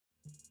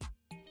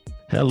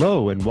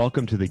Hello, and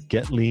welcome to the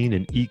Get Lean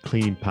and Eat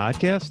Clean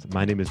podcast.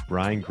 My name is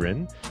Brian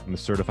Grin. I'm a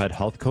certified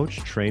health coach,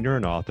 trainer,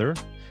 and author.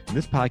 And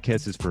this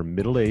podcast is for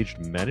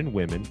middle-aged men and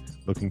women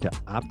looking to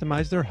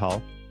optimize their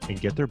health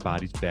and get their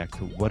bodies back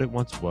to what it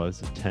once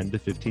was 10 to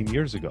 15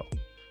 years ago.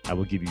 I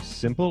will give you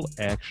simple,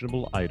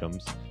 actionable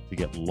items to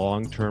get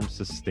long-term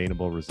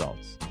sustainable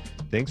results.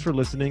 Thanks for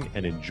listening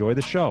and enjoy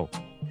the show.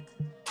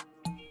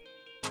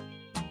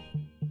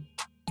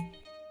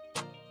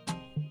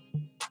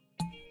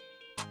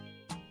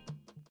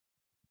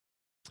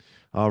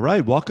 All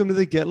right. Welcome to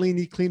the Get Lean,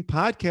 Eat Clean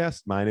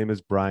podcast. My name is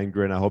Brian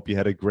Grin. I hope you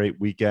had a great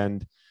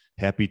weekend.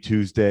 Happy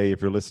Tuesday.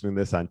 If you're listening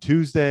to this on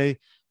Tuesday,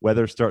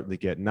 weather's starting to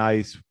get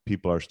nice.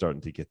 People are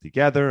starting to get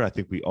together. I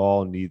think we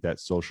all need that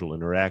social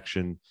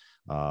interaction.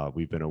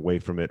 We've been away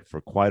from it for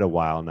quite a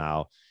while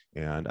now.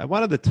 And I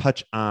wanted to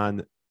touch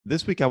on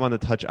this week. I want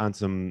to touch on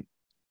some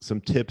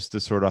tips to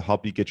sort of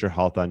help you get your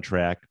health on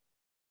track.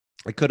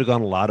 I could have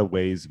gone a lot of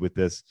ways with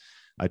this.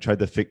 I tried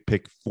to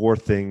pick four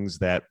things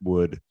that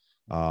would,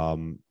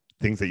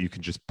 things that you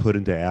can just put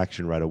into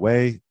action right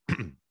away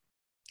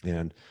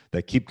and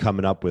that keep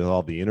coming up with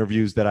all the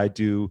interviews that I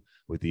do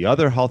with the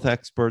other health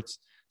experts.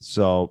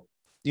 So,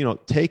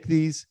 take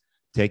these,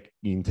 you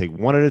can take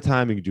one at a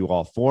time. You can do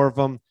all four of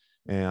them.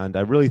 And I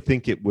really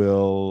think it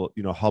will,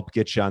 help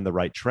get you on the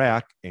right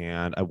track.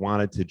 And I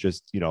wanted to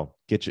just,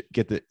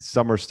 get the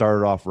summer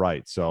started off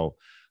right. So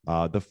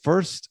the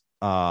first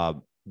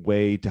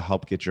way to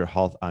help get your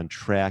health on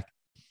track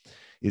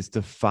is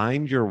to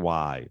find your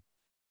why.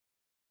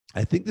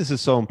 I think this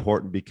is so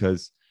important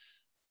because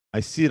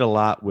I see it a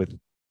lot with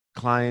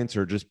clients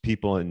or just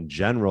people in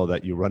general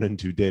that you run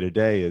into day to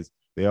day. Is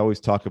they always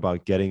talk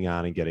about getting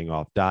on and getting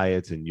off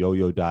diets and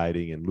yo-yo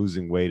dieting and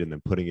losing weight and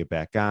then putting it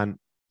back on.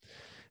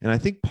 And I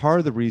think part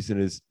of the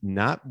reason is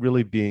not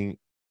really being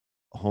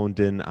honed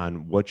in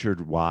on what your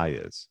why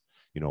is.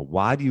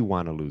 Why do you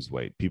want to lose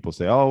weight? People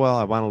say, oh, well,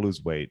 I want to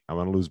lose weight. I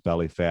want to lose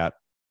belly fat.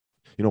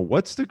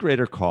 What's the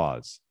greater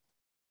cause?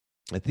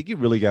 I think you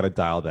really got to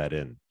dial that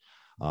in.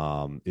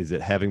 Is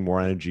it having more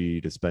energy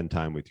to spend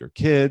time with your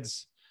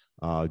kids?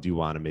 Do you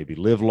want to maybe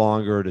live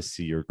longer to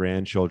see your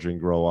grandchildren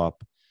grow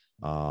up?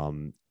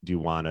 Do you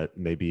want to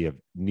maybe have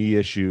knee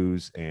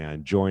issues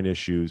and joint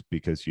issues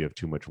because you have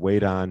too much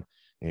weight on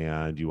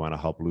and you want to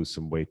help lose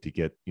some weight to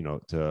get,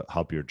 to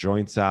help your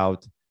joints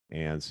out?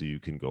 And so you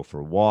can go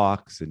for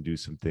walks and do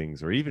some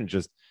things, or even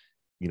just,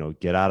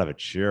 get out of a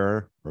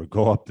chair or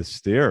go up the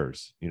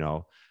stairs.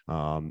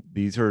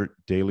 These are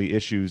daily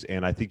issues.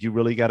 And I think you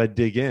really got to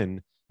dig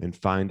in and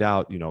find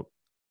out,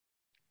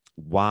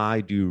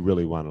 why do you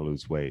really want to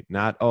lose weight?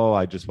 Not, oh,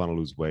 I just want to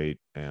lose weight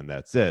and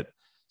that's it.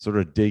 Sort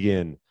of dig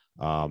in.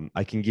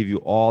 I can give you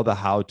all the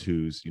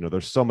how-tos.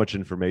 There's so much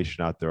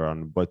information out there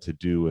on what to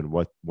do and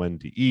when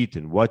to eat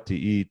and what to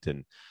eat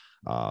and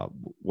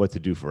what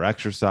to do for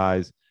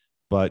exercise.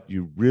 But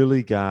you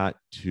really got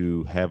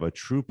to have a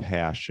true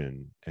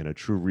passion and a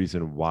true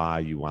reason why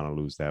you want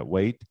to lose that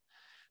weight.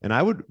 And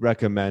I would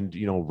recommend,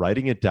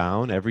 writing it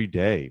down every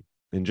day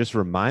and just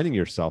reminding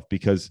yourself,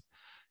 because,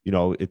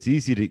 it's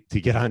easy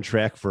to get on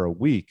track for a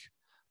week,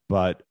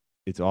 but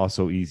it's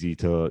also easy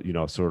to,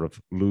 sort of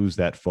lose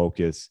that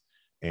focus.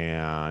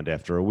 And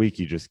after a week,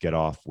 you just get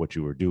off what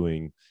you were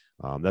doing.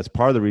 That's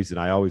part of the reason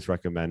I always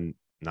recommend,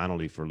 not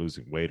only for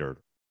losing weight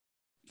or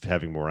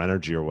having more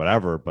energy or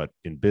whatever, but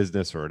in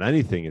business or in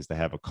anything, is to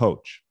have a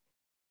coach.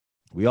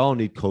 We all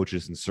need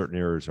coaches in certain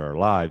areas of our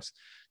lives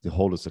to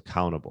hold us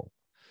accountable,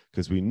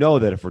 because we know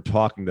that if we're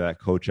talking to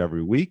that coach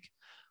every week,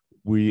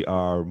 we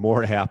are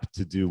more apt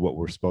to do what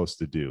we're supposed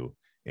to do.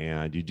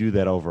 And you do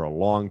that over a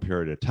long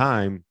period of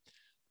time,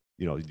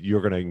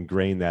 you're going to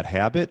ingrain that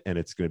habit and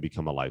it's going to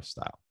become a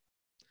lifestyle.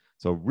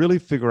 So really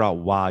figure out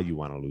why you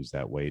want to lose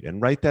that weight and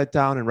write that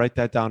down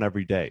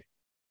every day.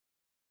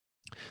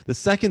 The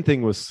second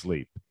thing was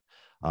sleep.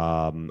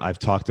 I've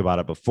talked about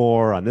it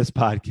before on this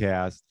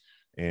podcast,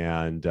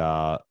 and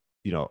I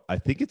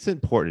think it's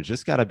important. It's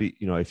just got to be,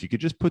 if you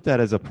could just put that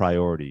as a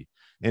priority.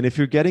 And if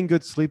you're getting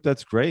good sleep,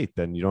 that's great.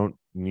 Then you don't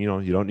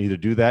need to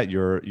do that.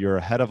 You're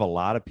ahead of a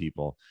lot of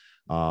people.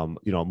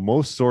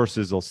 Most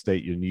sources will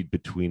state you need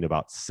between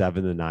about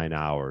 7 to 9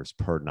 hours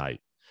per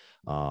night.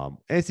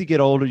 As you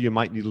get older, you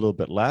might need a little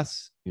bit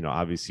less.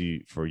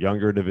 Obviously for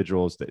younger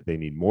individuals, they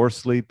need more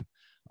sleep.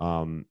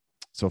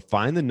 So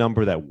find the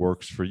number that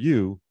works for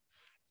you.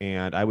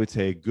 And I would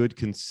say a good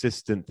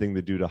consistent thing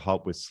to do to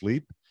help with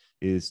sleep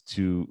is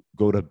to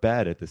go to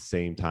bed at the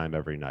same time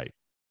every night.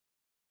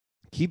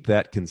 Keep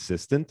that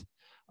consistent,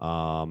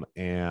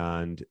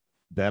 and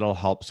that'll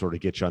help sort of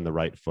get you on the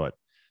right foot.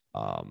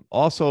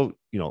 Also,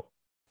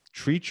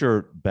 treat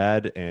your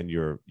bed and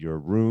your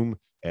room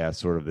as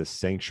sort of this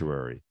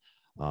sanctuary.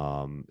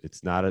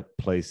 It's not a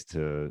place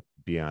to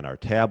be on our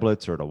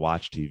tablets or to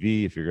watch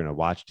TV. If you're going to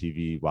watch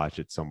TV, watch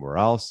it somewhere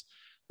else.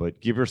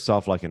 But give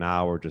yourself like an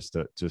hour just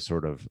to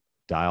sort of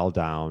dial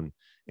down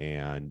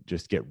and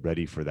just get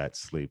ready for that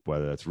sleep,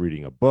 whether that's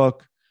reading a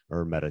book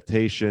or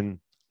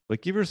meditation.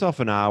 But give yourself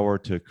an hour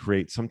to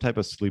create some type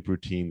of sleep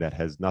routine that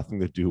has nothing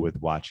to do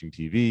with watching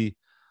TV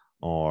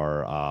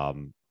or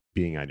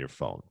being on your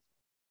phone.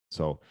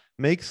 So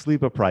make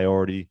sleep a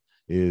priority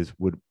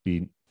would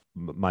be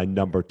my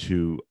number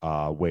two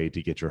way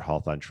to get your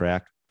health on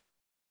track.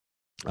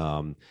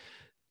 And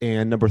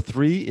number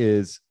three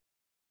is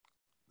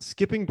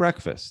skipping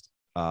breakfast.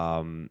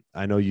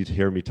 I know you'd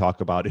hear me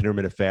talk about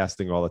intermittent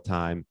fasting all the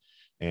time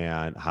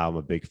and how I'm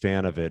a big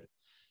fan of it.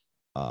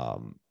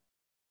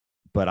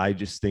 But I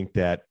just think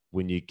that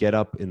when you get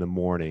up in the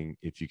morning,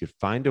 if you could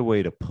find a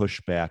way to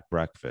push back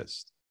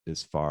breakfast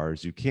as far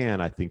as you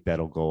can, I think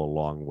that'll go a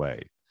long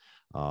way.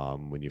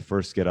 When you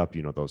first get up,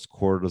 those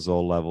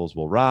cortisol levels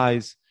will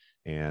rise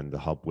and they'll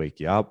help wake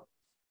you up.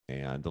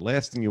 And the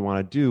last thing you want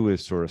to do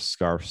is sort of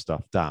scarf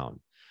stuff down.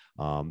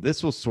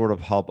 This will sort of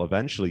help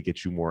eventually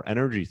get you more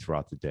energy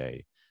throughout the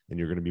day, and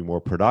you're going to be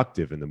more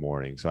productive in the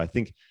morning. So I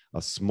think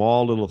a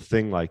small little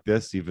thing like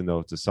this, even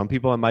though to some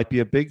people it might be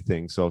a big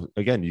thing. So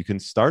again, you can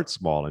start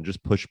small and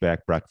just push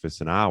back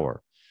breakfast an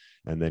hour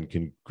and then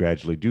can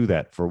gradually do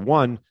that. For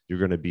one, you're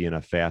going to be in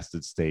a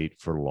fasted state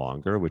for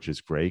longer, which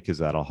is great because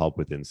that'll help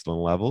with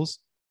insulin levels.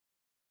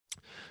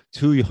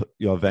 Two,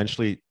 you'll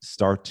eventually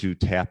start to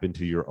tap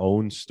into your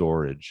own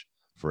storage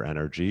for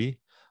energy.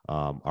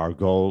 Our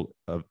goal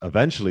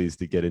eventually is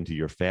to get into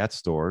your fat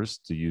stores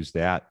to use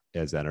that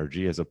as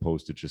energy, as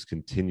opposed to just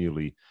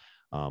continually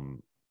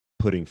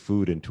putting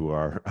food into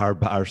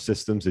our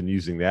systems and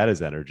using that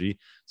as energy.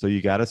 So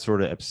you got to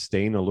sort of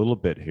abstain a little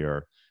bit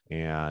here.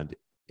 And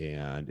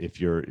if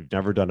you've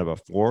never done it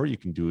before, you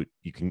can do it.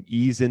 You can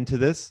ease into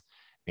this.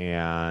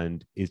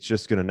 And it's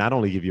just going to not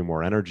only give you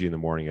more energy in the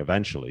morning,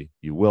 eventually,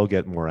 you will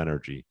get more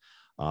energy,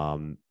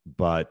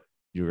 but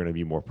you're going to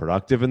be more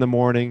productive in the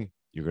morning.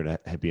 You're going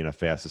to be in a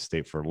fasted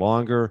state for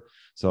longer.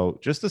 So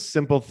just a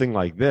simple thing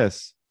like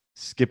this,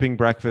 skipping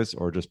breakfast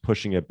or just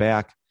pushing it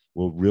back,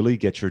 will really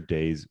get your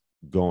days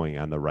going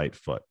on the right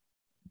foot.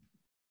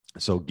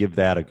 So give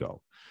that a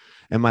go.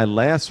 And my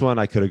last one,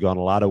 I could have gone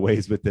a lot of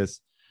ways with this,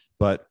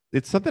 but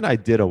it's something I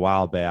did a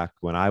while back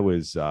when I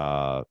was,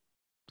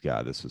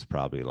 this was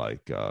probably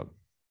like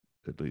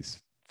at least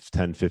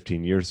 10,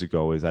 15 years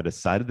ago, is I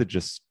decided to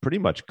just pretty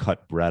much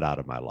cut bread out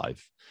of my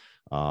life.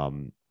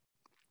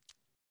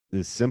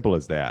 As simple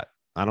as that.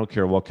 I don't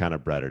care what kind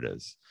of bread it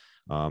is.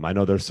 I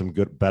know there's some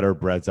better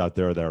breads out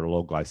there that are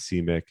low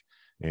glycemic.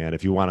 And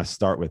if you want to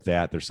start with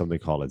that, there's something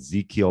called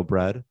Ezekiel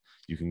bread.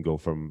 You can go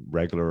from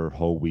regular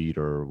whole wheat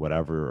or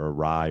whatever, or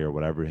rye or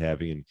whatever you're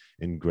having,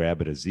 and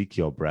grab an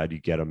Ezekiel bread. You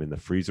get them in the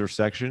freezer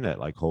section at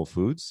like Whole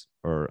Foods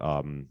or,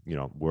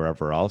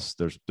 wherever else.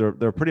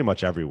 They're pretty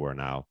much everywhere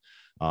now.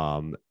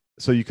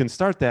 So you can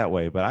start that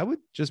way, but I would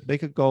just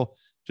make a goal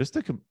just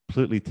to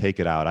completely take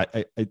it out.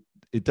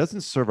 It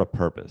doesn't serve a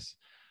purpose.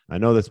 I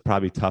know that's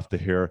probably tough to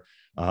hear.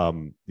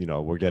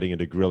 We're getting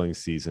into grilling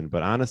season,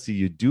 but honestly,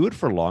 you do it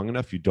for long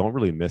enough, you don't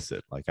really miss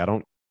it. Like I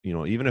don't,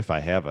 even if I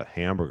have a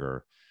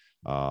hamburger,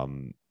 I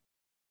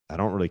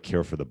don't really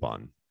care for the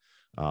bun.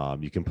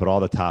 You can put all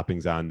the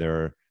toppings on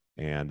there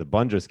and the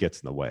bun just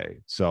gets in the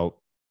way. So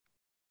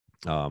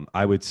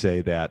I would say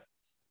that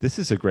this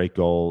is a great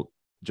goal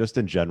just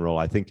in general.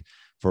 I think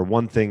for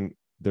one thing,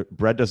 the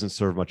bread doesn't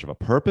serve much of a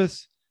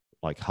purpose.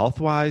 Like health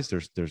wise,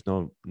 there's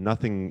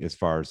nothing as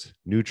far as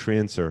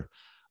nutrients or,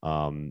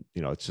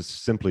 it's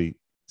just simply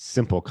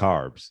simple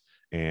carbs.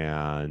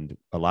 And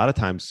a lot of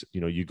times,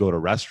 you go to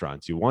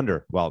restaurants, you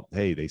wonder, well,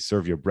 hey, they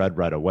serve your bread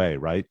right away,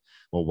 right?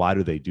 Well, why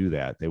do they do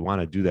that? They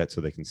want to do that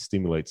so they can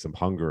stimulate some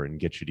hunger and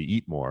get you to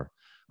eat more.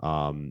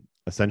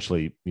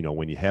 Essentially,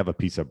 when you have a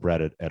piece of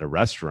bread at a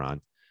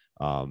restaurant,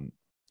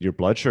 your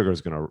blood sugar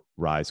is going to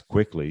rise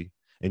quickly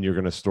and you're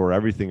going to store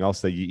everything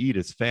else that you eat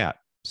as fat.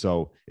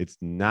 So it's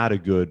not a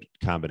good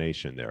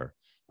combination there.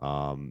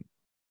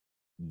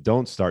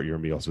 Don't start your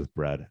meals with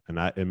bread.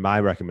 And my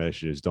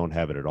recommendation is don't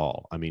have it at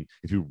all. I mean,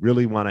 if you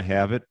really want to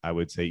have it, I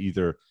would say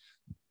either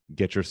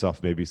get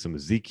yourself maybe some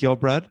Ezekiel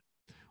bread,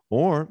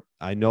 or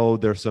I know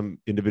there's some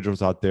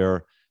individuals out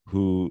there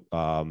who,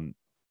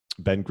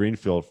 Ben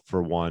Greenfield,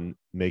 for one,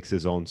 makes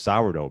his own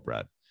sourdough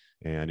bread.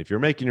 And if you're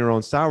making your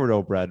own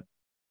sourdough bread,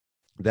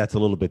 that's a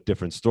little bit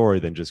different story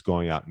than just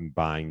going out and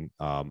buying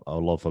a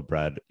loaf of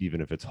bread,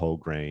 even if it's whole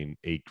grain,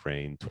 8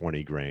 grain,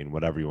 20 grain,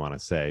 whatever you want to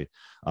say.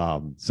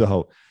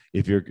 So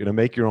if you're going to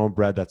make your own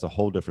bread, that's a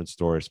whole different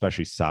story,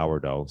 especially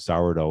sourdough.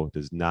 Sourdough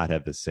does not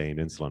have the same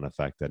insulin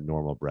effect that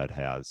normal bread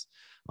has.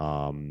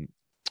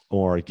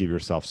 Or give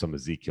yourself some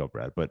Ezekiel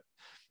bread. But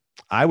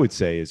I would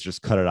say is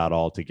just cut it out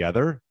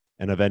altogether,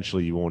 and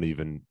eventually you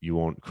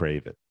won't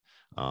crave it.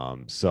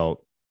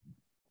 So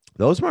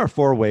those are our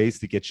 4 ways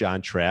to get you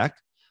on track.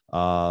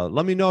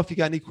 Let me know if you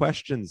got any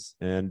questions,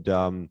 and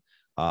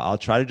I'll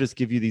try to just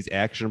give you these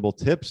actionable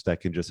tips that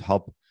can just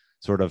help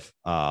sort of,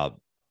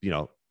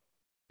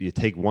 you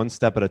take one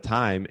step at a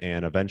time,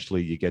 and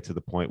eventually you get to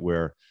the point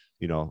where,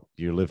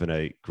 you're living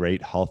a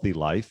great, healthy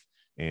life,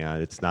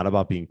 and it's not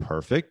about being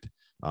perfect.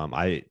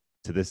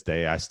 To this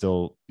day, I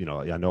still,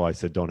 I know I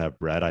said don't have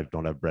bread. I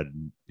don't have bread,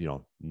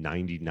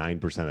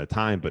 99% of the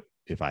time, but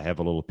if I have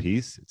a little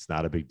piece, it's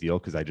not a big deal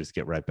because I just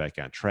get right back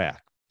on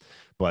track.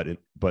 But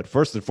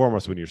first and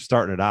foremost, when you're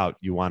starting it out,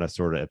 you want to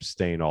sort of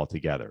abstain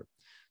altogether.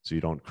 so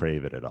you don't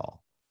crave it at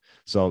all.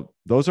 So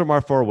those are my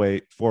four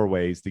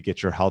ways to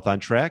get your health on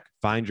track.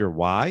 Find your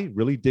why,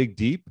 really dig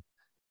deep,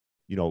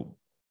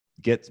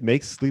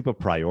 make sleep a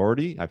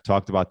priority. I've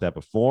talked about that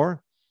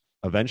before.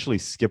 Eventually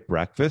skip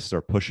breakfast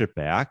or push it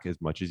back as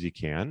much as you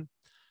can.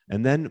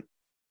 And then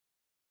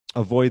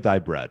avoid thy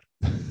bread.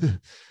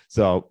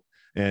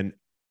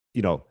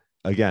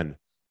 Again,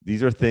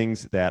 these are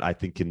things that I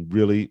think can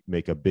really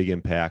make a big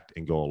impact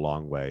and go a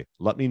long way.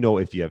 Let me know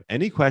if you have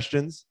any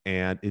questions,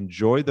 and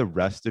enjoy the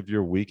rest of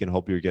your week, and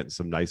hope you're getting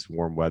some nice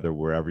warm weather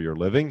wherever you're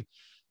living.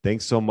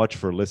 Thanks so much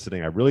for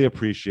listening. I really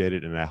appreciate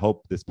it. And I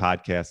hope this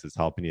podcast is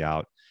helping you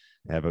out.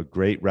 Have a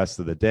great rest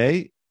of the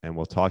day, and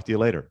we'll talk to you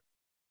later.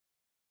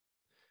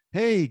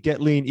 Hey,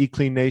 Get Lean, Eat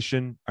Clean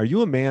Nation. Are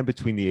you a man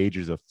between the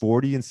ages of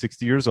 40 and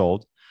 60 years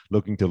old,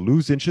 looking to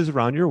lose inches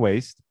around your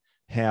waist,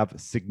 have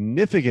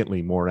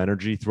significantly more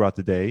energy throughout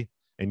the day,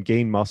 and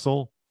gain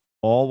muscle,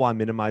 all while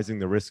minimizing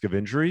the risk of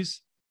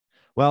injuries?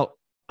 Well,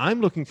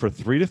 I'm looking for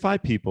 3 to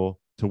 5 people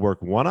to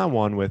work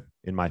one-on-one with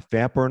in my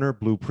Fat Burner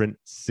Blueprint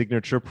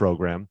Signature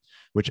Program,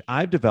 which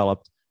I've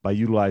developed by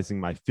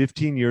utilizing my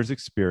 15 years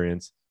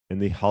experience in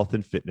the health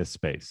and fitness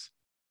space.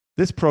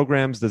 This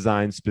program is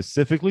designed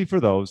specifically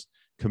for those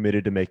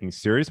committed to making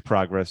serious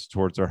progress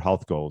towards their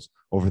health goals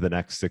over the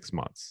next 6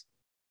 months.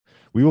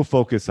 We will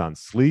focus on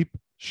sleep,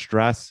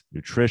 stress,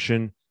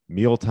 nutrition,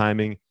 meal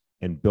timing,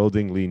 and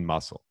building lean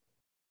muscle.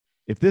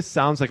 If this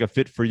sounds like a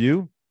fit for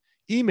you,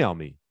 email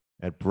me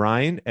at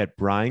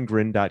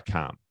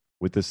brian@briangrin.com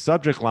with the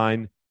subject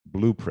line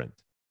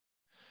Blueprint.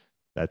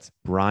 That's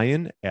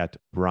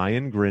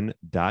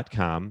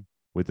brian@briangrin.com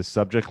with the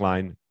subject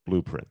line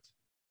Blueprint.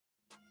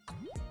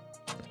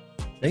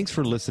 Thanks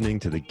for listening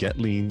to the Get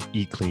Lean,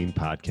 Eat Clean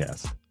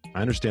podcast.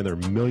 I understand there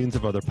are millions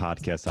of other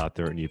podcasts out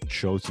there, and you've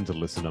chosen to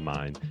listen to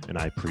mine, and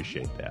I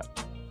appreciate that.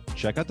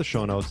 Check out the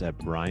show notes at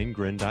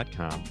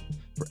briangrin.com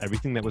for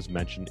everything that was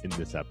mentioned in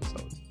this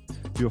episode.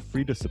 Feel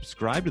free to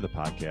subscribe to the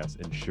podcast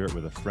and share it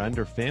with a friend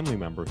or family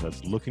member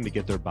that's looking to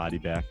get their body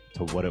back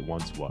to what it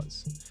once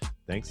was.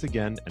 Thanks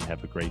again, and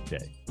have a great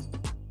day.